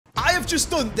just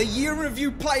done the year in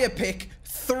review player pick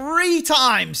 3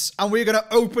 times, and we're going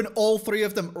to open all 3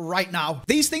 of them right now.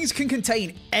 These things can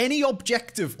contain any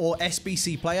objective or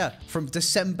SBC player from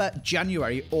December,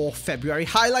 January, or February.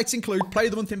 Highlights include Player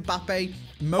of the Month Mbappe,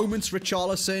 Moments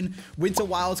Richarlison, Winter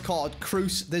Wildcard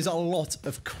Cruz. There's a lot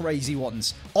of crazy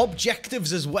ones.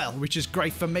 Objectives as well, which is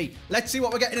great for me. Let's see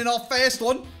what we're getting in our first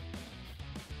one.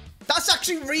 That's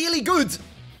actually really good.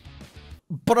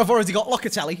 But I've already got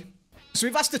Locatelli. So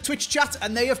we've asked the Twitch chat,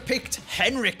 and they have picked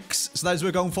Henriks. So that's what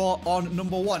we're going for on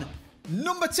number 1.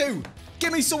 Number 2,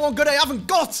 give me someone good I haven't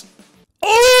got.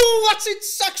 Oh,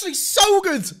 it's actually so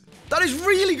good. That is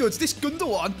really good. This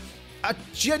Gundogan, I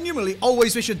genuinely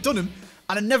always wish I'd done him,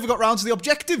 and I never got round to the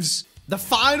objectives. The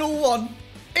final one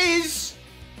is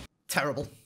terrible.